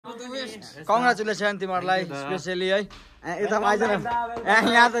Congratulation तिमीहरूलाई specially है यता आइज न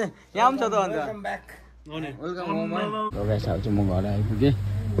यहाँ त यहाँ पनि छ त अन्त वेलकम गाइस अब चाहिँ म घर आइपुगेँ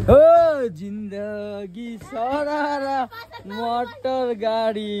हो जिन्दगी सरारा मोटर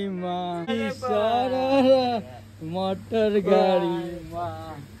गाडीमा सरारा मोटर गाडीमा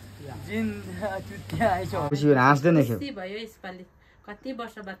जिन्दगी आइछ खुसी हाँस्दैन के भयो यसपालि कति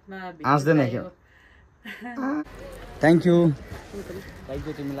वर्ष बादमा हाँस्दैन के थ्यांक यू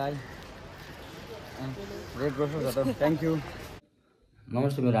तिमीलाई रेड रोस छ त थ्यांक यू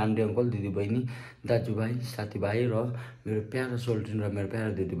नमस्ते मेरो आन्टी अङ्कल दिदी बहिनी दाजुभाइ साथीभाइ र मेरो प्यारो सोल्टिन र मेरो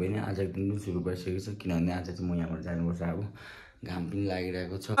प्यारो दिदी बहिनी आजको दिन सुरु भइसकेको छ किनभने आज चाहिँ म यहाँबाट जानुपर्छ अब घाम पनि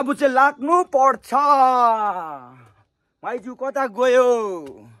लागिरहेको छ अब चाहिँ लाग्नु पर्छ माइजू कता गयो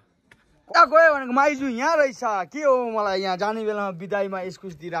भनेको माइजू यहाँ रहेछ के हो मलाई यहाँ जाने बेलामा बिदाईमा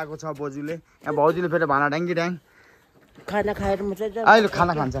इस्कुस दिइरहेको छ बोजूले यहाँ भाउजूले फेरि भाँडा ड्याङ्गी ड्याङ खाना खाएर अहिले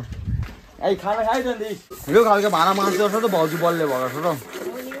खाना खान्छ ए खाना खाइदिनु यो खालको भाँडा मान्छे छ त भाउजू बलले भएको छ त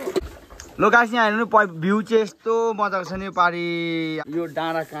लो गाइस यहाँ हेर्नु भ्यू चाहिँ यस्तो मजाको छ नि पारी यो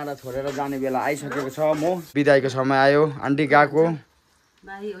डाँडा काँडा छोडेर जाने बेला आइसकेको छ म बिदाईको समय आयो आन्टी गएको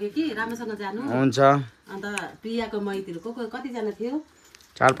हुन्छ अन्त प्रियाको मैतिर कतिजना थियो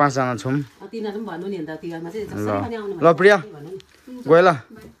 4-5 जना छौँ तिनीहरू पनि भन्नु नि अन्त तिहारमा चाहिँ ल प्रिया गयो ल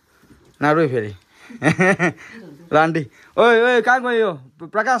नारुई फेरि ल आन्टी ओइ ओइ कहाँ गयो यो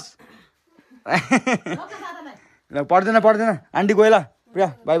प्रकाश ल पर्दैन आन्टी गयो ल प्रिया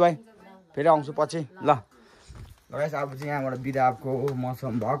बाई बाई फेरि आउँछु पछि ल गाइस अब चाहिँ यहाँबाट बिदाको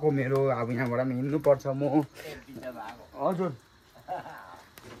मौसम भएको मेरो अब यहाँबाट पनि हिँड्नुपर्छ म हजुर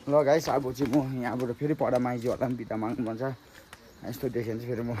ल गाइस अब चाहिँ म यहाँबाट फेरि पढा माइजूहरूलाई पनि बिदा माग्नु भन्छ यस्तो देख्यो भने चाहिँ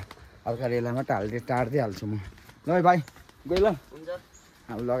फेरि म हल्का रेलामा टार्दिहाल्छु म ल भाइ गयो ल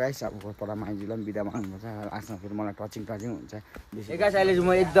अब लगाइस अब पढा माइजूलाई पनि बिदा माग्नुपर्छ आजमा फेरि मलाई टचिङ हुन्छ गाइस अहिले चाहिँ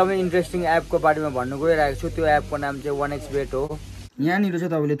म एकदमै इन्ट्रेस्टिङ एपको बारेमा भन्नु गइरहेको छु त्यो एपको नाम चाहिँ 1xbet हो यहाँनिर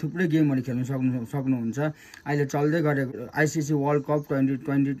चाहिँ तपाईँले थुप्रै गेमहरू खेल्न सक्नुहुन्छ अहिले चल्दै गरेको आइसिसी वर्ल्ड कप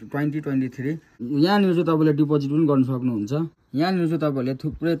 2023 यहाँनिर चाहिँ तपाईँले डिपोजिट पनि गर्न सक्नुहुन्छ यहाँनिर चाहिँ तपाईँहरूले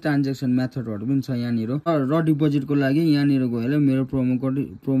थुप्रै ट्रान्जेक्सन मेथडहरू पनि छ यहाँनिर र डिपोजिटको लागि यहाँनिर गएर मेरो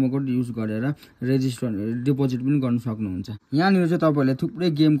प्रोमो कोड युज गरेर रेजिस्टर डिपोजिट पनि गर्न सक्नुहुन्छ यहाँनिर चाहिँ तपाईँहरूले थुप्रै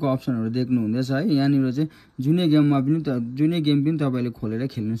गेमको अप्सनहरू देख्नुहुँदैछ है यहाँनिर चाहिँ जुनै गेम पनि तपाईँले खोलेर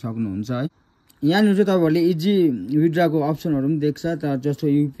खेल्न सक्नुहुन्छ है यहाँनिर चाहिँ तपाईँहरूले इजी विथड्राको अप्सनहरू पनि देख्छ जस्तो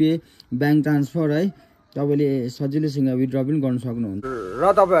युपिए ब्याङ्क ट्रान्सफर है तपाईँले सजिलैसँग विथड्र पनि गर्न सक्नुहुन्छ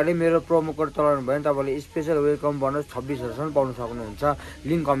र तपाईँहरूले मेरो प्रोमो कोड चलाउनु भयो भने तपाईँले स्पेसल वेलकम बोनस 26,000 पाउन सक्नुहुन्छ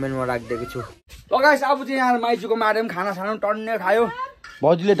लिङ्क कमेन्टमा राखिदिएको छु ल गाइस अब चाहिँ यहाँ माइजूको मारे पनि खाना साना टन्ने खायो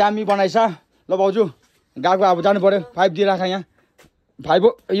भाउजूले दामी बनाइछ ल भाउजू गएको अब जानु पर्यो 5 दिइराख यहाँ 5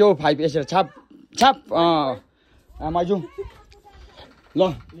 यो 5 यसरी छाप माइजू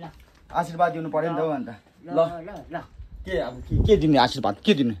ल आशीर्वाद दिनु पर्यो नि त हो अन्त ल के अब के दिने आशीर्वाद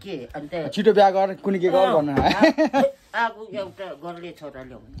के दिने छिटो बिहा गर कुनै के गर भन्नु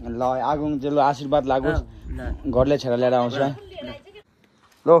ल आगो ल आशीर्वाद लागोस् घरले छोरा लिएर आउँछ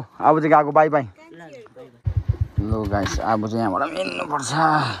ल अब चाहिँ गएको बाई बाई ल गाइस अब चाहिँ यहाँबाट हिँड्नुपर्छ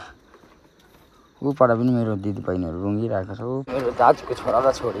उबाट पनि मेरो दिदी बहिनीहरू रुँगिरहेको छ मेरो दाजुको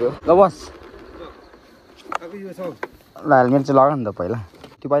छोरालाई छोड्यो ल बस ल हेलमेट चाहिँ लगा नि त पहिला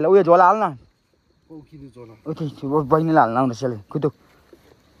त्यो पहिला उयो झोला हाल्न बहिनीलाई हाल्न आउँदैछ यसले कुदो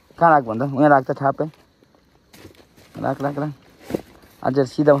कहाँ राख भन्दा उहाँ राख्छ थापै राख अझ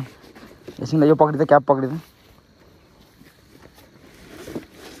सिधा एकछिन यो पक्रिँदा क्याप पक्रिँदा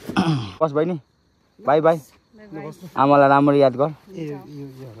बस बहिनी बाई बाई आमालाई राम्ररी याद गर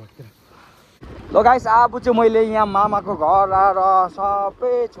ल गाइस अब चाहिँ मैले यहाँ मामाको घर आएर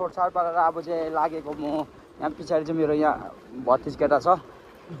सबै छोडछाड पारेर अब चाहिँ लागेको म यहाँ पछाडि चाहिँ मेरो यहाँ 32 केटा छ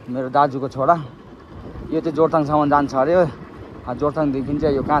मेरो दाजुको छोरा यो चाहिँ जोरथाङसम्म जान्छ अरे जोरथाङदेखि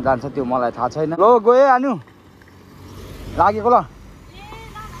चाहिँ यो कहाँ जान्छ त्यो मलाई थाहा छैन ल गयो आनु लागेको ल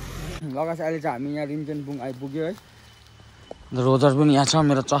लगास अहिले चाहिँ हामी यहाँ रिन्चनपुङ आइपुग्यो है रोजर पनि यहाँ छ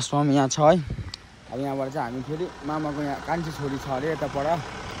मेरो चस्मा पनि यहाँ छ है अब यहाँबाट चाहिँ हामी फेरि मामाको यहाँ कान्छी छोरी छ अरे यता पर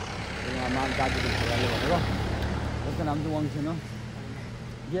यहाँ मामा दाजुको छोराले भनेको उसको नाम चाहिँ वाङछेन हो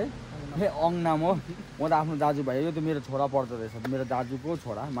के ए अङ नाम हो म त आफ्नो दाजुभाइ यो त मेरो छोरा पर्दो रहेछ मेरो दाजुको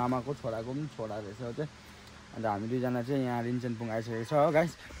छोरा मामाको छोराको पनि छोरा रहेछ चाहिँ अन्त हामी दुईजना चाहिँ यहाँ रिन्चनपुङ आइसकेको छ हो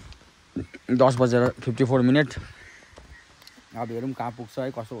गाइस 10:54 अब हेरौँ कहाँ पुग्छ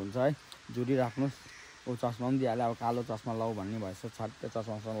है कसो हुन्छ है जुडी राख्नुहोस् ऊ चस्मा पनि दिइहाल्यो अब कालो चस्मा लाऊ भन्ने भएछ छाट्टै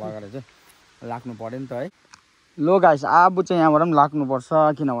चस्मा लगाएर चाहिँ लाग्नु पऱ्यो नि त है लो गाइस अब चाहिँ यहाँबाट पनि लाग्नुपर्छ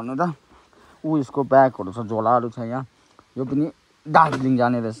किन भन्नु त ऊ यसको ब्यागहरू छ झोलाहरू छ यहाँ यो पनि दार्जिलिङ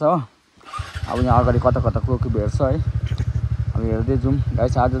जाने रहेछ हो अब यहाँ अगाडि कता को भेट्छ है अब हेर्दै जाउँ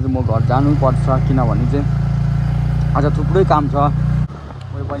गाइस। आज चाहिँ म घर जानु पर्छ किनभने चाहिँ आज थुप्रै काम छ।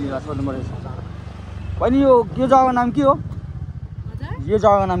 मैले बहिनीलाई सोध्नु परेछ। बहिनी यो जग्गाको नाम के हो? यो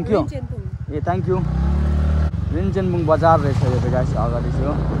जग्गाको नाम के हो? ए थ्याङ्क यू। रिन्चेनबुङ बजार रहेछ यो चाहिँ गाइस। अगाडि चाहिँ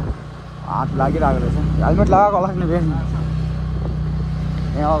हो हात लागिरहेको रहेछ। हेलमेट लगाएको होला नि फेरि।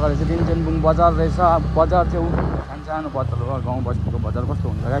 यहाँ अगाडि चाहिँ रिन्चेनबुङ बजार रहेछ। बजार चाहिँ सानो बजार हो गाउँ बस्तीको बजार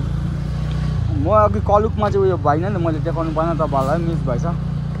कस्तो हुन्छ गाइस। म अघि कलुकमा चाहिँ उयो भएन नि मैले देखाउनु पर्ने तपाईँहरूलाई मिस भएछ।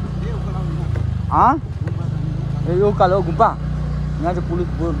 ए उकालो हो गुम्पा। यहाँ चाहिँ पुलिस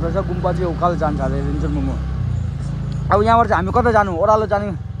रहेछ। गुम्पा चाहिँ उकालो जान्छ अरे रिन्चेनबुङमा। अब यहाँबाट चाहिँ हामी कता जानु? ओह्रालो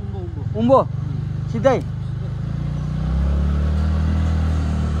जाने? उम्बो सिधै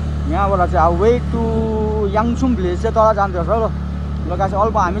यहाँबाट चाहिँ अब वे टु याङसुम भिलेज चाहिँ तल जाँदैछ ल। ल गाइस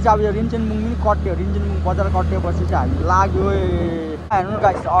अल्प हामी चाहिँ अब यो रिन्चेनबुङ पनि कट्यो। रिन्चेनबुङ बजार कट्योपछि चाहिँ हामी लाग्यो। हेर्नु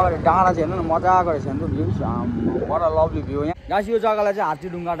गाइस अगाडि डाँडा चाहिँ हेर्नु न मजाको रहेछ नि भ्यू। बडा लभली भ्यू। यहाँ गाइस यो जग्गालाई चाहिँ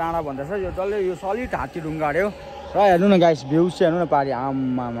हात्तीढुङ्गा डाँडा भन्दछ। यो डल्लै यो सलिड हात्तीढुङ्गा अरे हो। र हेर्नु न गाइस भ्यू चाहिँ हेर्नु न पारि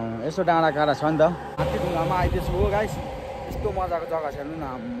आम्मा यसो डाँडा काँडा छ नि त। हात्तीढुङ्गामा आइदिएछु हो गाइस। यस्तो मजाको जग्गा छ हेर्नु न।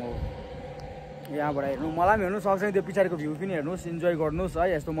 आम्मो यहाँबाट हेर्नु मलाई पनि हेर्नु सक्छ त्यो पछाडिको भ्यू पनि हेर्नुहोस् इन्जोय गर्नुहोस्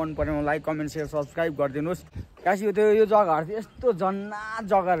है। यस्तो मन परेमा लाइक कमेन्ट सेयर सब्सक्राइब गरिदिनुहोस् गाइस। यो जग्गाहरू चाहिँ यस्तो जन्नात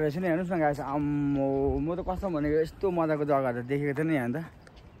जग्गा रहेछ नि हेर्नुहोस् न गाइस। आम्मो म त कस्तो भनेको यस्तो मजाको जग्गाहरू देखेको थिएँ नि यहाँ त।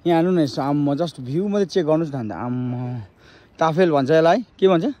 यहाँ हेर्नु न यस्तो आम्मो जस्ट भ्यू मात्रै चेक गर्नुहोस् न अन्त। आम्मो ताफेल भन्छ यसलाई के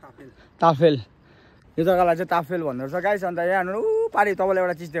भन्छ? ताफेल। यो जग्गालाई चाहिँ ताफेल भन्दो रहेछ गाइस। अन्त यहाँ हेर्नु ऊ पारि तपाईँलाई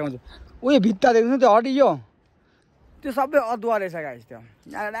एउटा चिज देखाउँछु। उयो भित्ता देख्नु त्यो हटियो त्यो सबै अदुवा रहेछ गाइस। त्यो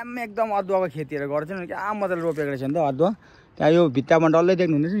यहाँ राम्रो एकदम अदुवाको खेतीहरू गर्छ नि क्या मजाले रोपेको रहेछ नि त अदुवा। त्यहाँ यो भित्तामा डल्लै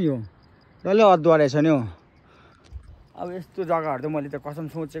देख्नु हुँदैछ नि यो डल्लै अदुवा रहेछ नि हो। अब यस्तो जग्गाहरू त मैले त कसम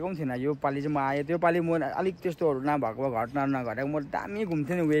सोचेको पनि थिइनँ। यो पालि चाहिँ म आएँ। त्यो पालि म अलिक त्यस्तोहरू नभएको घटनाहरू नघटेको म दामी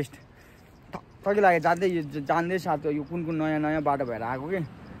घुम्थेँ नि वेस्ट ठक्कै लाग्यो जान्दै साथ यो कुन नयाँ नयाँ बाटो भएर आएको कि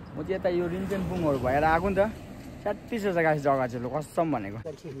म चाहिँ यता यो रिन्चेनबुङहरू भएर आएको नि त। स्याटिस रहेछ गाइस जग्गा चाहिँ कसम भनेको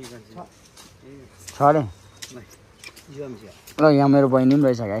छ अरे। ल यहाँ मेरो बहिनी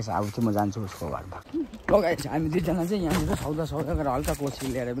पनि रहेछ गाइस। अब चाहिँ म जान्छु उसको घरमा। ल गाइस हामी दुईजना चाहिँ यहाँनिर सौदा गरेर हल्का कोसी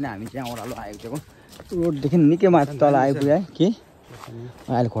ल्याएर पनि हामी चाहिँ ओह्रालो आएको थियौँ। रोडदेखि निकै माथि तल आइपुग्यो है के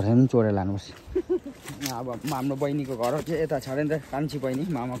अहिले खोर्सानी पनि चोरेर लानुपर्छ। अब हाम्रो बहिनीको घर चाहिँ यता छ अरे नि त कान्छी बहिनी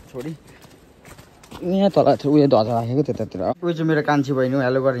मामाको छोरी। यहाँ तल उयो ध्वजा राखेको त्यतातिर। उयो चाहिँ मेरो कान्छी बहिनी हो।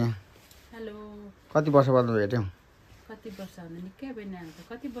 हेलो गर यहाँ। हेलो। कति वर्ष बाद भेट्यौ? कति वर्ष निकै बहिनी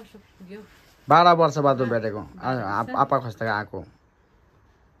कति वर्ष पुग्यो? 12 वर्ष बाद भेटेको। आपा खस्ता आएको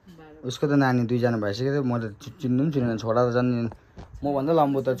उसको त नानी दुईजना भइसक्यो थियो। म त चिन्नु पनि चिन्दैन। छोरा त झन् मभन्दा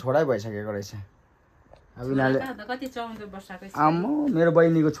लम्बु त छोरै भइसकेको रहेछ। अब यिनीहरूले आम्मो मेरो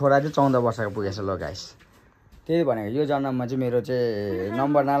बहिनीको छोरा चाहिँ 14 वर्षको पुगेछ। ल गाइस त्यही भनेको यो जन्ममा चाहिँ मेरो चाहिँ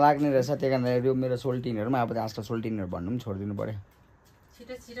नम्बर नलाग्ने रहेछ। त्यही कारण यो मेरो सोल्टिनहरूमा अब आजकल सोल्टिनहरू भन्नु पनि छोडिदिनु पऱ्यो।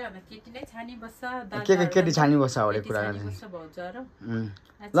 केटी छानी बस्छ हरेक कुरा।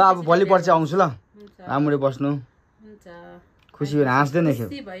 ल अब भोलि पर्सि आउँछु ल। राम्ररी बस्नु। खुसी हुन हाँस्दैन थियो।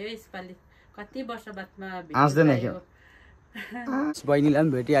 हाँस्दैन थियो। बहिनीलाई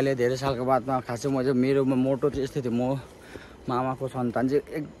पनि भेटिहाल्यो धेरै सालको बादमा। खासै म चाहिँ मेरो मोटो चाहिँ यस्तै थियो। म मामाको सन्तान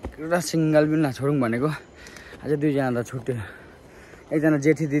चाहिँ एउटा सिङ्गल पनि नछोडौँ भनेको। अझै दुईजना त छुट्यो। एकजना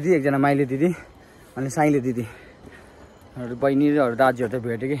जेठी दिदी एकजना माइली दिदी अनि साइली दिदी बहिनी र दाजुहरू त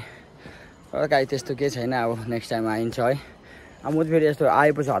भेट्यो कि। तर गाई त्यस्तो केही छैन। अब नेक्स्ट टाइम आइन्छ है। अब म चाहिँ फेरि यस्तो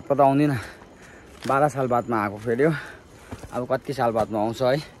आएपछि हतपत आउँदिनँ। 12 साल बादमा आएको फेरि हो। अब कति साल बादमा आउँछ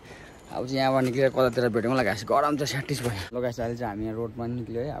है। अब चाहिँ यहाँबाट निक्लेर कतातिर भेटौँ ल गाइस। गरम चाहिँ स्याटिस भयो। ल गाइस अहिले चाहिँ हामी यहाँ रोडमा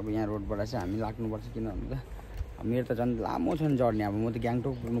निक्ल्यो है। अब यहाँ रोडबाट चाहिँ हामी लाग्नुपर्छ किनभने त मेरो त झन् लामो छ नि जर्नी। अब म त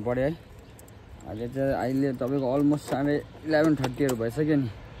ग्याङटोक पुग्नु पऱ्यो है। अहिले तपाईँको अलमोस्ट 11:30 भइसक्यो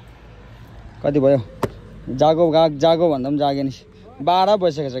नि। कति भयो जागो भन्दा पनि जाग्यो नि। 12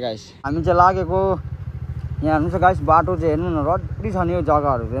 भइसकेको छ गाइस। हामी चाहिँ लागेको यहाँ हेर्नुहोस् गाइस बाटो चाहिँ हेर्नु न रड्डी छ नि यो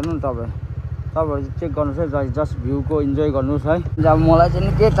जग्गाहरू हेर्नु न तपाईँहरू चेक गर्नुहोस् है। जस्ट भ्यूको इन्जोय गर्नुहोस् है। अब मलाई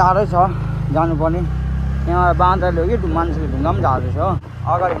चाहिँ निकै टाढै छ जानुपर्ने। यहाँ बाँदरले हो कि मान्छेले ढुङ्गा पनि झार्दैछ हो।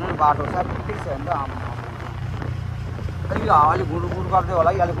 अगाडि हेर्नु न बाटो स्याटिस छ नि त। यो हावाले गुडुगुड गर्दै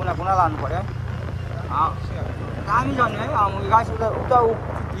होला कि अहिले कुना लानु पऱ्यो है। दामी छ नि है। गाइस उता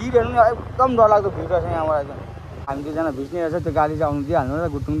भिड हेर्नु न एकदम डरलाग्दो भिड रहेछ यहाँबाट चाहिँ। हामी दुईजना भिज्ने रहेछ त्यो गाडी चाहिँ आउनु दिइहाल्नु र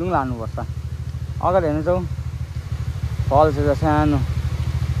गुटुङटुङ लानुपर्छ। अगाडि हेर्नु छौ फल्स छ सानो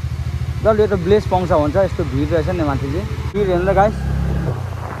जसले यो त ब्लेस पाउँछ भन्छ। यस्तो भिड रहेछ नि माथि चाहिँ भिड हेर्नु त गाइस।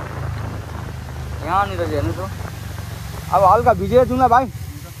 यहाँनिर चाहिँ हेर्नु छौ अब हल्का भिजेर जाउँ ल भाइ।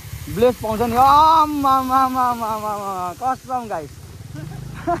 ब्लेस पाउँछ नि। कसम गाइस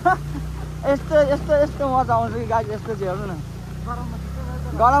यस्तो मजा आउँछ कि गाइस। यस्तो चाहिँ हेर्नु न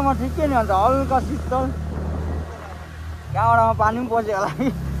गरममा ठिकै नि अन्त हल्का शीतल क्यामेरामा पानी पनि पस्यो होला कि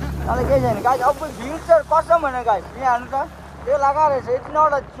अहिले केही छैन गाइस। अब भिड चाहिँ कसम भने गाइस यहाँ हेर्नु त त्यो लगाएर रहेछ यति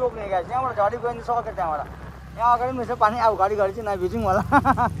नौवटा चोक्ने गाइस। यहाँबाट झरी गयो भने सक्यो त्यहाँबाट। यहाँ अगाडि पनि रहेछ पानी अब घरि चाहिँ नभिजौँ होला।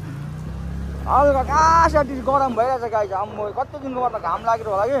 अब कहाँसटी गरम भइरहेछ गाइस। अब कति दिनको बाद घाम लागेर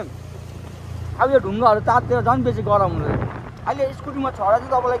होला कि अब यो ढुङ्गाहरू तातेर झन् बेसी गरम हुँदैछ। अहिले स्कुटीमा छरा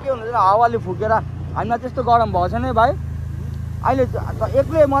चाहिँ तपाईँलाई के हुँदैन हावाले फुकेर हामीलाई त्यस्तो गरम भएको छैन है भाइ। अहिले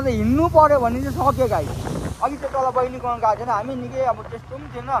एक्लै मात्रै हिँड्नु पऱ्यो भने चाहिँ सक्यो गाइस। अघि चाहिँ तल बहिनी गाउँ गएको थिएन हामी निकै अब त्यस्तो पनि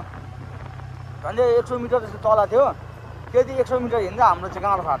थिएन झन्डै 100 मिटर जस्तो तल थियो। त्यति 100 मिटर हिँड्दा हाम्रो चाहिँ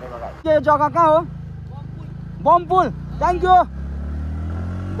गाँडो फाटेको गाइस। यो जग्गा कहाँ हो? बमपुल। Thank you.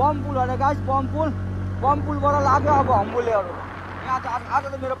 बमपुल अरे गाइस बमपुल। बमपुलबाट लाग्यो अब हम्बुलेहरू। यहाँ चाहिँ आज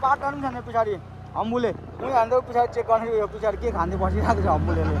त मेरो पार्टनर पनि छैन पछाडि हम्बुले। उयो हान्दा पछाडि चेक गर्ने यो पछाडि के खाँदै बसिरहेको छ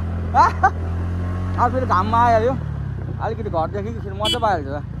हम्बुलेले। अब फेरि घाममा आइहाल्यो अलिकति घरदेखि मजा पाइहाल्छ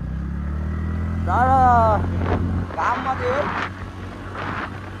तर घाममा चाहिँ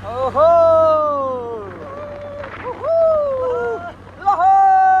ओहो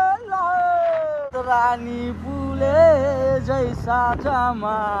रानी फुले जैसा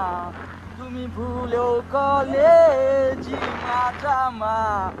जामा तुमी फुल्यौ कलेजी माछामा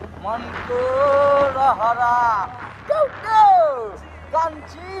मनको रहरा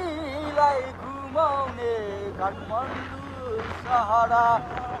कान्छीलाई घुमाउने काठमाडौँ सहरा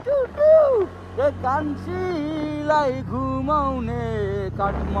कान्छीलाई घुमाउने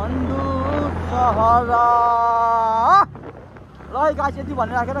काठमाडौँ सहरा। ल गाइस यति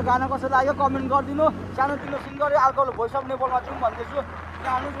भनेर राखेर गाना कसो लाग्यो कमेन्ट गरिदिनु। सानोतिनो सिङ्गर अल्कोहल भोइस अफ नेपालमा जाउँ भन्दैछु।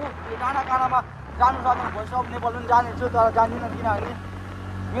 यहाँ आउनु गाना गानामा जानु सक्दैन भोइस अफ नेपाल पनि जानेछु तर जान्दिनँ किनभने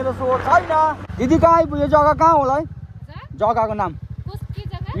मेरो सो छैन। दिदी कहाँ आइपुग्यो? जग्गा कहाँ होला है? जग्गाको नाम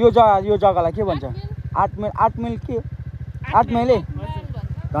यो जग्गालाई के भन्छ? 8 माइल के 8 माइल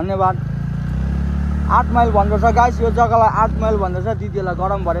धन्यवाद। 8 माइल भन्दछ गाइस यो जग्गालाई 8 माइल भन्दछ। दिदीलाई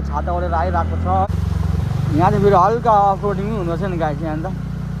गरम भएर छाता ओढेर आइरहेको छ। यहाँ चाहिँ फेरि हल्का अफरोडिङ पनि हुँदो रहेछ नि गाइस यहाँ त।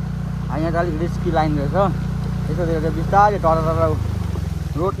 यहाँ त अलिक रिस्की लाइन रहेछ। यसोतिर चाहिँ बिस्तारै टर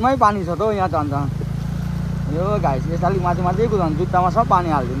रोडमै पानी छ त यहाँ त। अन्त यो गाइस यस अलिक माथि कुदाउनु जुत्तामा सब पानी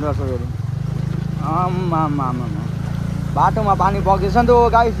हालिदिनु रहेछ फेरि। आम्मा बाटोमा पानी बग्दैछ नि त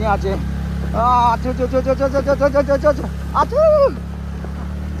गाइस यहाँ चाहिँ।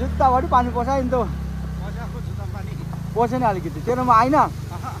 जुत्ताभरि पानी पसायो नि त पसेन अलिकति तेरोमा आइन।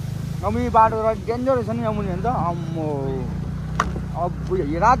 अब यो बाटो र डेन्जर रहेछ नि मुनि नि त। अम्मो अब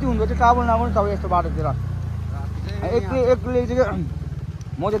राति हुँदो चाहिँ ट्राभल नगर्नु तपाईँ यस्तो बाटोतिर एक्लै चाहिँ।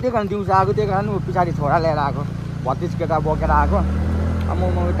 म चाहिँ त्यही कारण दिउँसो आएको त्यही कारण पछाडि छोरा लिएर आएको 32 केटा बोकेर आएको। अब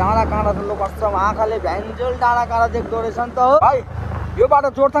म डाँडा काँडा ठुलो कस्तो आँखाले भ्यान्जल डाँडा काँडा देख्दो रहेछ नि त हो भाइ। यो बाटो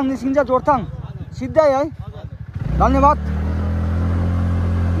जोरथाङ निस्किन्छ जोरथाङ सिधै है धन्यवाद।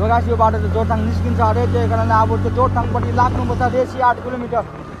 गाइस यो बाटो चाहिँ जोरथाङ निस्किन्छ अरे त्यही कारणले अब त्यो जोरथाङपट्टि लाग्नुपर्छ रेसी 8 किलोमिटर।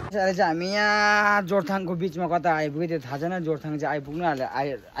 अहिले चाहिँ हामी यहाँ जोरथाङको बिचमा कता आइपुग्यो त्यो थाहा छैन। जोरथाङ चाहिँ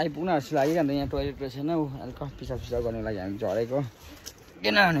आइपुग्न जस्तो लाग्यो अन्त यहाँ टोइलेट रहेछन पिसा गर्नुको लागि हामी झरेको।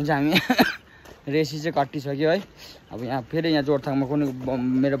 किनभने चाहिँ हामी रेसी चाहिँ कटिसक्यो है। अब यहाँ फेरि यहाँ जोरथाङमा कुनै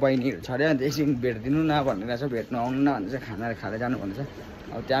मेरो बहिनीहरू छ अरे अन्त एकछिन भेटिदिनु न भनेर चाहिँ भेट्नु आउनु न भने चाहिँ खानाहरू खाँदै जानु भनेछ।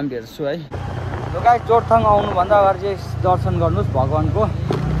 अब त्यहाँ पनि भेट्छु है। ल गाइस जोरथाङ आउनुभन्दा अगाडि चाहिँ दर्शन गर्नुहोस् भगवान्को।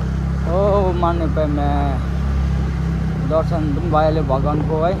 ओ मान्ने पाइमा दर्शन पनि भइहाल्यो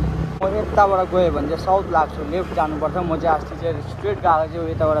भगवान्को है। म यताबाट गयो भने चाहिँ साउथ लाग्छु लेफ्ट जानुपर्छ। म चाहिँ अस्ति चाहिँ स्ट्रेट गएको चाहिँ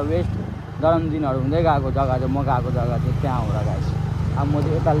यताबाट वेस्ट जन्मदिनहरू हुँदै गएको जग्गा चाहिँ म गएको जग्गा चाहिँ त्यहाँ हो र गाइस। अब म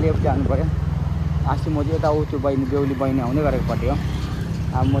चाहिँ यता लेफ्ट जानु पऱ्यो। अस्ति म चाहिँ यता त्यो बहिनी बेहुली बहिनी आउँदै गरेकोपट्टि हो।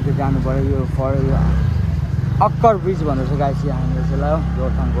 अब म चाहिँ जानु पऱ्यो यो अक्कर ब्रिज भन्दैछ गाइस यहाँनिर चाहिँ ल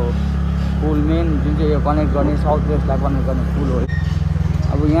जोरथाङको पुल मेन जुन चाहिँ यो कनेक्ट गर्ने साउथ वेस्टलाई कनेक्ट गर्ने पुल हो।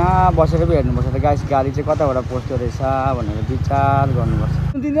 अब यहाँ बसेर पो हेर्नुपर्छ त गाइस गाडी चाहिँ कताबाट पस्दो रहेछ भनेर विचार गर्नुपर्छ।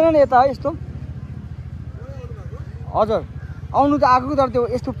 दिँदैन नि यता है यस्तो हजुर आउनु त आएको तर त्यो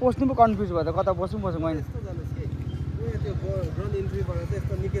यस्तो पस्नु पो कन्फ्युज भयो त कता बस्नु मैले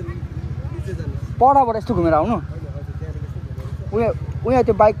परबाट यस्तो घुमेर आउनु उयो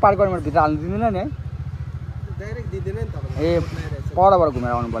त्यो बाइक पार्क गरेर भित्र हाल्नु दिँदैन नि है? ए परबाट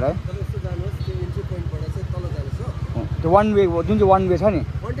घुमेर आउनु पऱ्यो है। त्यो वान वे जुन चाहिँ वान वे छ नि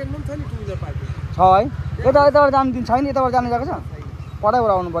छ है। यताबाट जानु दिन्छ छैन यताबाट जाने जग्गा छ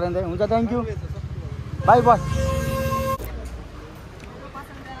परैबाट आउनु पऱ्यो नि त। हुन्छ thank you by by.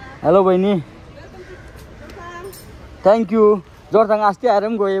 Hello बहिनी थ्याङ्क यू। जोरथाङ अस्ति आएर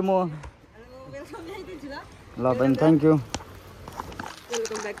पनि गएँ म। ल बहिनी थ्याङ्क यू।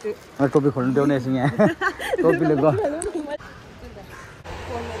 टोपी खोल्नु देऊ न एकछिन यहाँ टोपीले ग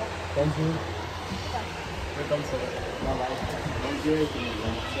थ्याङ्क यू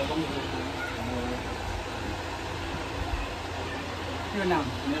त्यो नाम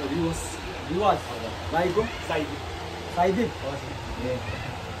मेरो रिवस रिवाज भाइको side साइदिक A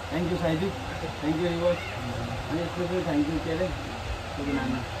thank you साइदिक thank you रिवाज अनि स्पेसल थ्याङ्क यू के अरे त्यो नाम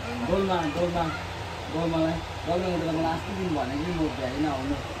डोलमालाई डोलमाले त मलाई अस्ति दिन भनेको कि म भ्याइन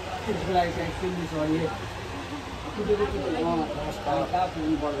आउनु त्यसको लागि चाहिँ एक्सट्रिमली सरी कहाँ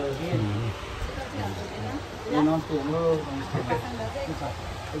पुग्नु पर्दो कि ए नमस्ते हेलो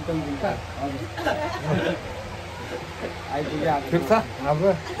एकदम हजुर आइपुग्यो ठिक छ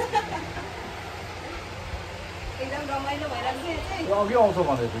हाम्रो एकदम रमाइलो भइरहेको छ अघि आउँछ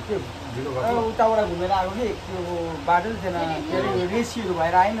भन्दै थियो के ढिलो गर्छ उताबाट घुमेर आएको कि त्यो बाटो थिएन के अरे रेसीहरू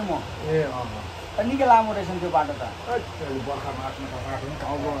भएर आएन म ए निकै लामो रहेछ त्यो बाटो त बर्खामा आफ्नो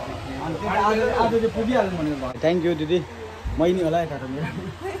आज चाहिँ पुगिहाल्नु भनेको थ्याङ्क यू दिदी मैनी होला यता त मेरो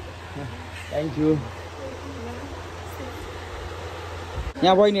थ्याङ्क यू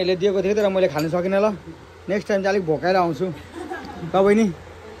यहाँ बहिनीहरूले दिएको थियो तर मैले खानु सकिनँ ल नेक्स्ट टाइम चाहिँ अलिक भोकाएर आउँछु बहिनी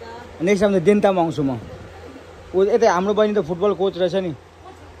नेक्स्ट टाइम चाहिँ देन्तामा आउँछु म ऊ यतै हाम्रो बहिनी त फुटबल कोच रहेछ नि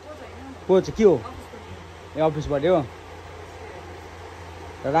कोच के हो ए अफिसबाट हो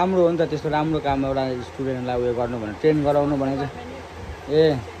राम्रो हो नि त त्यस्तो राम्रो काम एउटा स्टुडेन्टलाई उयो गर्नु भने ट्रेन गराउनु भनेको चाहिँ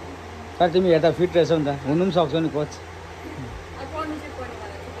ए तर तिमी हेर्दा फिट रहेछौ नि त हुनु पनि सक्छौ नि कोच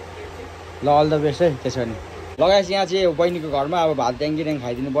ल अल द बेस्ट है त्यसो भने लगाएपछि यहाँ चाहिँ बहिनीको घरमा अब भात ट्याङ्की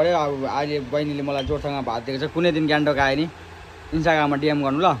खाइदिनु पऱ्यो अब अहिले बहिनीले मलाई जोरसँग भात दिएको छ कुनै दिन गान्तोक आयो नि इन्स्टाग्राममा डिएम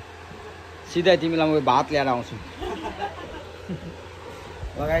गर्नु ल सिधै तिमीलाई म भात ल्याएर आउँछु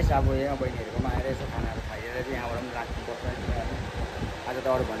लगाएपछि अब यहाँ बहिनीहरूकोमा आएर यसो खानाहरू खाइदिएर चाहिँ यहाँबाट पनि राख्नुपर्छ आज त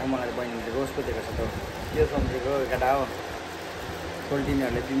अरू भने मलाई बहिनीले रोज पो दिएको छ त त्यो सम्झेको केटा हो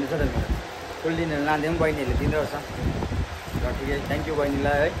सोल्टिनीहरूले दिँदैछ त मेरो सोल्टिनीहरू लाँदै पनि बहिनीहरूले दिँदो रहेछ र ठिकै थ्याङ्क यू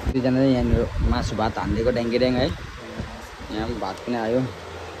बहिनीलाई है दुईजना चाहिँ यहाँनिर मासु भात हालिदिएको ड्याङ्गेड्याङ है यहाँ पनि भात पनि आयो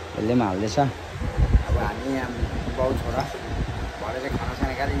यसले पनि हाल्दैछ अब हामी यहाँ बाउ छोरा भएर चाहिँ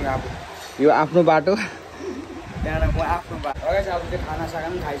खानासाना खाँदै यो आफ्नो बाटो त्यहाँबाट म आफ्नो बाटो अगाडि अब त्यो खानासाना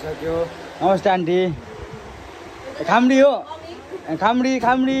पनि खाइसक्यो नमस्ते आन्टी खाम्डी हो खाम्डी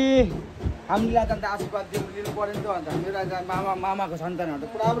खाम्डीलाई त अन्त आशीर्वाद लिनु पऱ्यो नि त अन्त मेरो आज मामाको सन्तानहरू त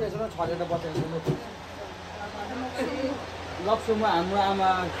पुरा पो रहेछ छरेर बसेको छु लप्सुमा हाम्रो आमा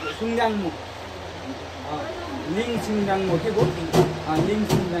सुङदाङमु लिङ सिङदाङमु के भयो लिङ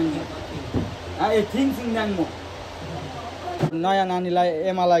सिङदाङमु ए थिङ सिङदाङमु नयाँ नानीलाई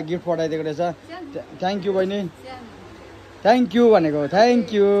एमालाई गिफ्ट पठाइदिएको रहेछ थ्याङ्क यू बहिनी थ्याङ्क यू भनेको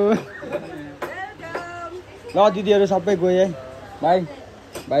थ्याङ्क यू ल दिदीहरू सबै गयो है बाई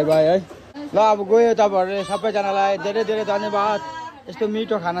बाई बाई है ल अब गयो तपाईँहरूले सबैजनालाई धेरै धेरै धन्यवाद यस्तो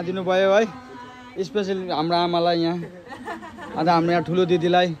मिठो खाना दिनुभयो है स्पेसली हाम्रो आमालाई यहाँ अन्त हाम्रो यहाँ ठुलो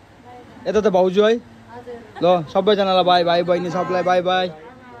दिदीलाई यता त भाउजू है ल सबैजनालाई बाई बाई बहिनी सबलाई बाई बाई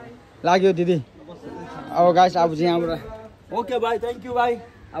लाग्यो दिदी अब गाइस अब चाहिँ यहाँबाट okay by thank you by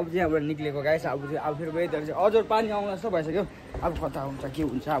अब चाहिँ यहाँबाट निक्लेको गाइस अब चाहिँ अब फेरि वेदर चाहिँ अझ पानी आउन जस्तो भइसक्यो अब कता हुन्छ के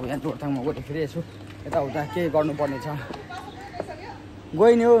हुन्छ अब यहाँ जोरथाङमा गएर फेरि यसो यताउता के गर्नुपर्ने छ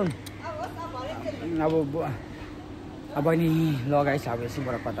गयो नि हो अब बहिनी लगाइस अब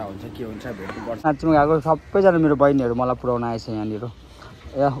यसैबाट कता हुन्छ के हुन्छ भेट्नुपर्छ नाच्नु गएको सबैजना मेरो बहिनीहरू मलाई पुऱ्याउन आएछ यहाँनिर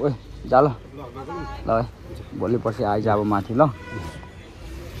ए ओ जा ल है भोलि पर्सि आइज अब माथि ल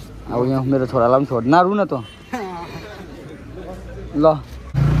अब यहाँ मेरो छोरालाई पनि छोड नरु न त ल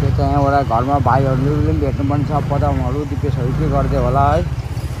त्यो चाहिँ यहाँबाट घरमा भाइहरूले पनि भेट्नुपर्ने छ पदमहरू दिपेशहरू के गर्दै होला है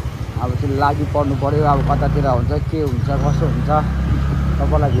अब चाहिँ लागि पर्नु पऱ्यो अब कतातिर हुन्छ के हुन्छ कसो हुन्छ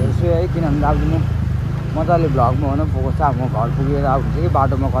तपाईँलाई भेट्छु है किनभने अब म मजाले भ्लगमा हुन पुगेको छ अब म घर पुगेर अब हुन्छ कि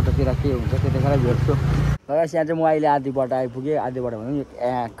बाटोमा कतातिर के हुन्छ त्यतिखेर भेट्छु लगाएपछि यहाँ चाहिँ म अहिले आधीबाट आइपुगेँ आधीबाट भनौँ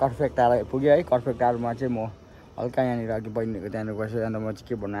यहाँ कर्फेक्ट टाढा आइपुगेँ है कर्फेक्ट टाढामा चाहिँ म हल्का यहाँनिर अघि बहिनीको त्यहाँनिर गएछु अन्त म चाहिँ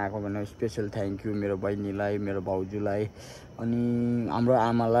के भन्नु आएको भने स्पेसल थ्याङ्क यू मेरो बहिनीलाई मेरो भाउजूलाई अनि हाम्रो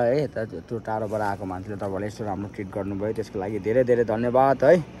आमालाई है यता त्यो टाढोबाट आएको मान्छेले तपाईँलाई यस्तो राम्रो ट्रिट गर्नुभयो त्यसको लागि धेरै धेरै धन्यवाद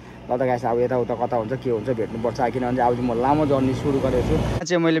है ल त गाइस अब यताउता कता हुन्छ के हुन्छ भेट्नुपर्छ किनभने अब चाहिँ म लामो जर्नी सुरु गरेको छु यहाँ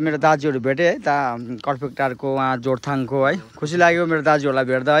चाहिँ मैले मेरो दाजुहरू भेटेँ है ता कर्फेक्ट टारको उहाँ जोरथाङको है खुसी लाग्यो मेरो दाजुहरूलाई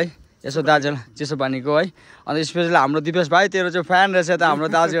भेट्दा है यसो दाजुलाई चिसो पानीको है अन्त स्पेसली हाम्रो दिपेश भाइ तेरो चाहिँ फ्यान रहेछ त हाम्रो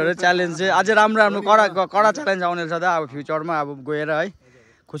दाजुहरू च्यालेन्ज चाहिँ अझै राम्रो राम्रो कडा च्यालेन्ज आउने रहेछ त अब फ्युचरमा अब गएर है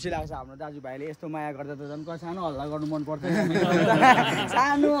खुसी लाग्छ हाम्रो दाजुभाइले यस्तो माया गर्दा त झन् सानो हल्ला गर्नु मन पर्छ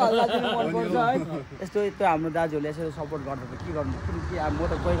सानो हल्ला गर्नु मन पर्छ है यस्तो हाम्रो दाजुहरूले यसरी सपोर्ट गर्दा त के गर्नु किनकि अब म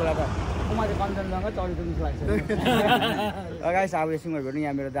त कोही बेला त उमा चाहिँ कञ्चनजङ्घा चढेको जस्तो लाग्छ गाइस अब यसमा भेट्नु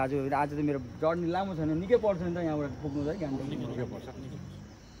यहाँ मेरो दाजु आज त मेरो जर्नी लामो छैन निकै पर्छ नि त यहाँबाट पुग्नु है गान्तोक निकै पर्छ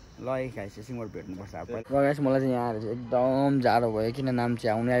ल गाइस सिङबाट भेट्नुपर्छ अब गाइस मलाई चाहिँ यहाँ आएर चाहिँ एकदम जाडो भयो किन नाम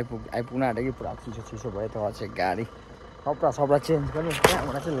चाहिँ आउनु आइपुग्न आँट्यो कि पुरा चिसो भयो त चाहिँ गाडी कपडा सपडा चेन्ज गर्नु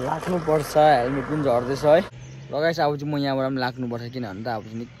त्यहाँबाट चाहिँ लाग्नुपर्छ हेलमेट पनि झर्दैछ है लगाइस अब चाहिँ म यहाँबाट पनि लाग्नुपर्छ किनभने त अब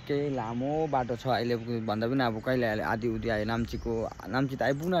चाहिँ निकै लामो बाटो छ अहिले भन्दा पनि अब कहिले अहिले आधी उधी आयो नाम्ची त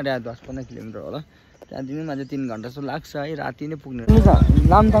आइपुग्न आँट्यो 10-15 किलोमिटर होला त्यहाँदेखि अझै 3 घन्टा जस्तो लाग्छ है राति नै पुग्ने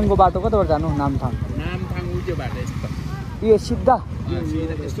नामथाङको बाटो कताबाट जानु नामथाङ त्यो बाटो यस्तो यो सिधा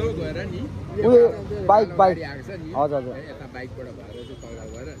यस्तो गएर नि उयो बाइक हजुर हजुर यता बाइकबाट भएर चाहिँ तल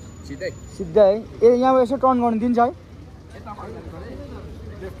गएर सिधै है ए यहाँबाट यसो टर्न गर्नु दिन्छ है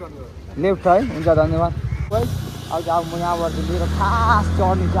लेफ्ट है हुन्छ धन्यवाद अब म यहाँबाट मेरो खास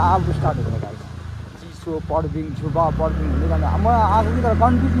जर्नी चाहिँ अब स्टार्ट हुने गाइस चिसो पढ्दिङ छु पढ्दिङ हुँदै जाँदा म आएको कि तर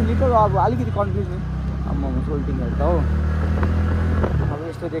कन्फ्युज नि लिटल अब अलिकति कन्फ्युज नि अब म सोल्टिङहरू त हो अब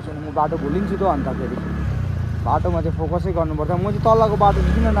यस्तो देख्छु म बाटो भुलिन्छु त अन्त फेरि बाटोमा चाहिँ फोकसै गर्नुपर्छ म चाहिँ तलको बाटो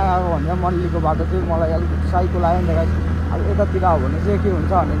किन नगएको भन्दा मल्लीको बाटो चाहिँ मलाई अलिकति साइको लाग्यो नि त गाइस अब यतातिर हो भने चाहिँ के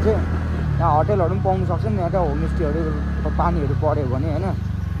हुन्छ भने चाहिँ यहाँ होटेलहरू पनि पाउनु सक्छ नि यहाँ होमस्टेहरू पानीहरू पऱ्यो भने होइन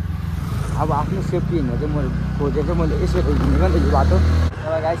अब आफ्नो सेफ्टी हिँड्नु चाहिँ मैले खोजेको मैले यसरी हिँडेको नि त यो बाटो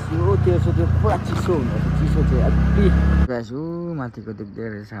तर गाइस यो त्यो पुरा चिसो हुँदो रहेछ चिसो चाहिँ अति गाइस ऊ माथिको देख्दै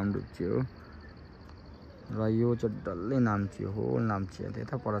रहेछ सामडुप्चे हो र यो चाहिँ डल्लै नाम्ची हो नाम्ची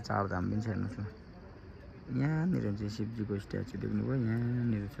त्यता पर 4 धाम पनि छ हेर्नुहोस् यहाँनिर चाहिँ शिवजीको स्ट्याचु देख्नुभयो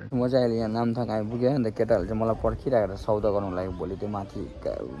यहाँनिर छ म चाहिँ अहिले यहाँ नामथाङ आइपुगेँ अन्त केटाहरूले चाहिँ मलाई पर्खिरहेको सौदा गर्नुको लागि भोलि त्यो माथि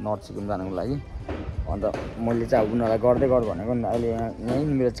नर्थ सिक्किम जानुको लागि अन्त मैले चाहिँ अब उनीहरूलाई गर्दै गर भनेको नि अहिले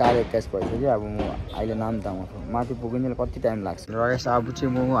यहीँ मेरो 4:21 भइसक्यो अब म अहिले नामथाङ आउँछु माथि पुगिन्जेल कति टाइम लाग्छ र यस अब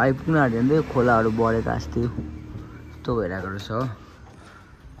चाहिँ म आइपुग्न आँट्यो खोलाहरू बढेको जस्तो यस्तो भइरहेको रहेछ हो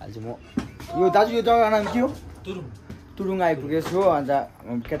अहिले चाहिँ म यो दाजु यो जग्गा नाम के हो तुरुङ आइपुगेछु हो अन्त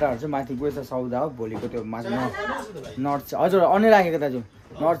केटाहरू चाहिँ माथि गएछ सौदा हो भोलिको त्यो माथि नर्थ हजुर अनि राखेको दाजु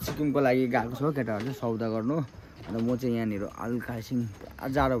नर्थ सिक्किमको लागि गएको छु हो केटाहरू चाहिँ सौदा गर्नु अन्त म चाहिँ यहाँनिर हल्का एकछिन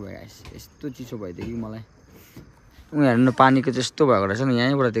जाडो भयो यस्तो चिसो भइदियो कि मलाई उनीहरू पानीको त्यस्तो भएको रहेछ नि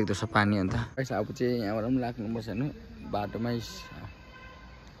यहीँबाट देख्दछ पानी अन्त अब चाहिँ यहाँबाट पनि लाग्नुपर्छ हेर्नु बाटोमै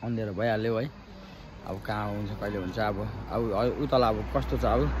अँध्यारो भइहाल्यो है अब कहाँ हुन्छ कहिले हुन्छ अब उतल अब कस्तो छ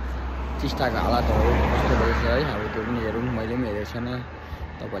अब टिस्टाको हालतहरू कस्तो रहेछ है अब त्यो पनि हेरौँ मैले पनि हेरेको छैन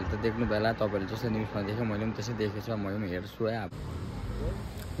तपाईँहरूले त देख्नु भयो होला तपाईँहरूले जस्तो न्युजमा देख्यो मैले पनि त्यसै देखेको छु मैले पनि हेर्छु है अब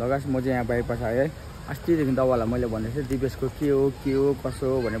लगास म चाहिँ यहाँ बाइपास आएँ है अस्तिदेखि तपाईँहरूलाई मैले भनेको थिएँ दिपेशको के हो कसो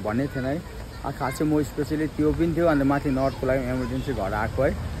भनेर भनेको थिएन है खास चाहिँ म स्पेसली त्यो पनि थियो अन्त माथि नर्थको लागि इमर्जेन्सी घर आएको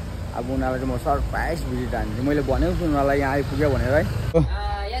है अब उनीहरूलाई चाहिँ म सरप्राइज भिजिट हान्छु मैले भनेको छु उनीहरूलाई यहाँ आइपुग्यो भनेर है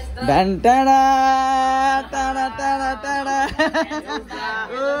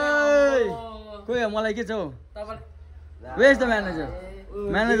कोही हो मलाई के छ हौ वेज द म्यानेजर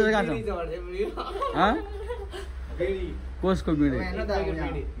कहाँ छ कसको बिडी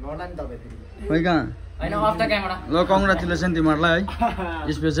खोइ कहाँ ल कङ्ग्रेचुलेसन तिमीहरूलाई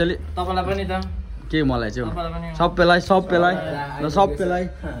है स्पेसली तपाईलाई पनि त के मलाई चाहिँ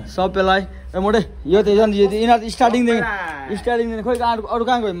सबैलाई ए मोटे यो त यिनीहरू स्टार्टिङदेखि खोइ अरू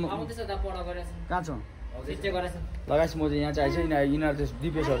कहाँ गयो कहाँ छ लगाइस म चाहिँ यहाँ चाहिँ आइसक्यो यिनीहरू चाहिँ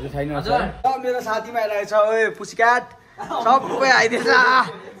दिपेशहरू चाहिँ छैन मेरो साथीमा आइरहेको छ ओए पुस्क्याट सबै आइदिएछ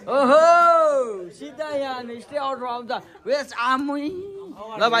ओहो सिधा यहाँ स्टे अर्डर आउँछ वेस्ट आमै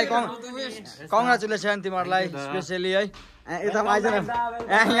ल भाइ कङ्ग्रेचुलेसन तिमीहरूलाई स्पेसली है यता आइज न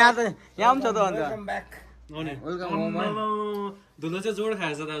यहाँ पनि छ त अन्त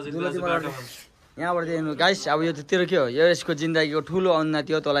यहाँबाट चाहिँ गाइस अब यो तेरो के हो यसको जिन्दगीको ठुलो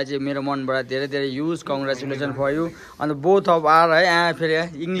उन्नति हो तँलाई चाहिँ मेरो मनबाट धेरै धेरै युज कङ्ग्रेचुलेसन फर यु अन्त बोथ अफ आर है फेरि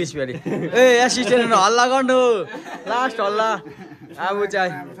इङ्ग्लिस फेरि ए एसिस्टेन्ट हल्ला गर्नु लास्ट हल्ला अब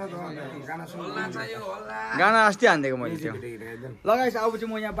चाहिँ गाना अस्ति हानिदिएको मैले त्यो लगाइस अब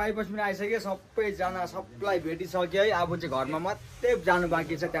चाहिँ म यहाँ बाइपास पनि आइसकेँ सबैजना सबलाई भेटिसकेँ है अब चाहिँ घरमा मात्रै जानु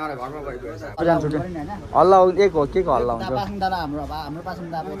बाँकी छ त्यहाँबाट घरमा गइसकेको हल्ला एक हो के को हल्ला हुन्छ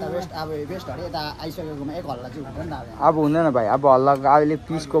अब हुँदैन भाइ अब हल्ला अहिले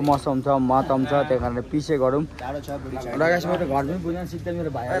पिसको मौसम छ मतम छ त्यही कारणले पिसै गरौँ लगाइस म त घर पनि बुझ्न सिक्दै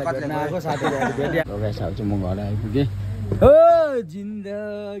मेरो भाइहरूलाई भेट्न आएको साथीभाइहरू भेटेँ लगाइस अब चाहिँ म घर आइपुगेँ हो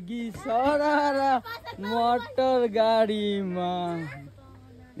जिन्दगी सरारा मोटर गाडीमा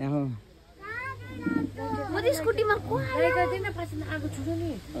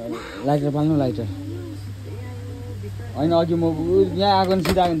लाइटर पाल्नु लाइटर होइन अघि म यहाँ आएको नि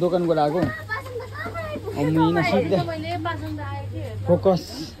सिधा दोकानबाट आएको महिना सिधा फोकस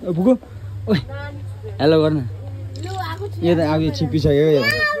पुगो ओ हेलो गर्न यो त अब छिप्पिसक्यो यो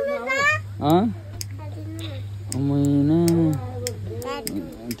महिना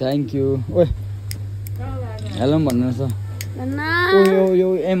थ्याङ्क यू ओ हेलो भन्नुहोस् त यो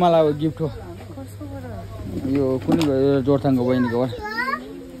एमालाई गिफ्ट हो यो कुनै जोरथाङको बहिनीको हो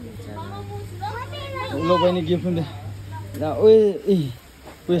लो बहिनी गिफ्ट हुन्छ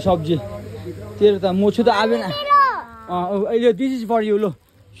उयो सब्जी तेरो त म छु त आबेन अहिले दिस इज फर यु लो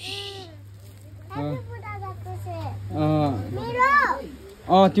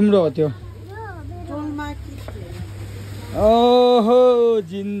तिम्रो हो त्यो ओहो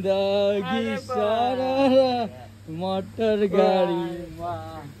जिन्दगी सारा मोटर गाडीमा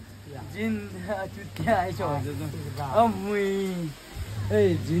जिन्दा चुट्या आइछ ए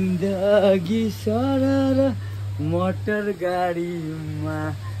जिन्दगी सारा मोटर गाडीमा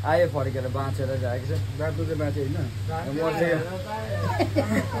आयो फर्केर बाँचेर गएको छ बाटो चाहिँ बाँचे होइन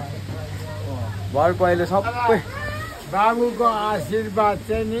भर पहिले सबै बाबुको आशीर्वाद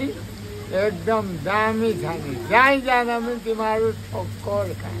चाहिँ नि एकदम दामी छ नि जहीँ जाँदा पनि तिमीहरू ठोक्कर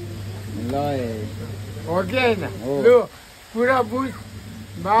खाने ल हो कि होइन लु पुरा बुझ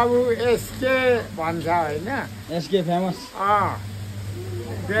बाबु एसके भन्छ होइन एसके फेमस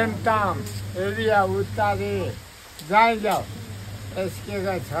बेन्ताम एरिया उत्तारे जहीँ जाऊ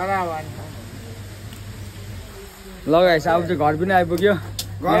एसकेका छोरा भन्छ लगाएछ अब चाहिँ घर पनि आइपुग्यो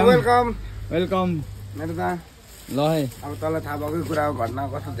वेलकम वेलकम मेरो त ल है अब तँलाई थाहा भएकै कुरा हो घटना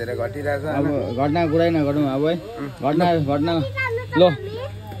कस्तो धेरै घटिरहेछ अब घटना कुरै नगरौँ अब है घटना ल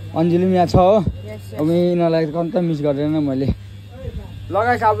अन्जली पनि यहाँ छ हो अब यिनीहरूलाई कम्ता मिस गरेन मैले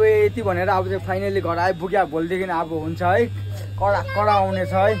लगाएछ अब यति भनेर अब चाहिँ फाइनली घर आइपुग्यो भोलिदेखि अब हुन्छ है कडा आउने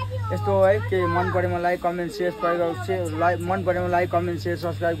छ है यस्तो है केही मन परेमा लाइक कमेन्ट सेयर मन परेमा लाइक कमेन्ट सेयर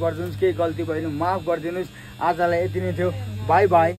सब्सक्राइब गरिदिनुहोस् केही गल्ती भयो भने माफ गरिदिनुहोस् आजलाई यति नै थियो बाई बाई।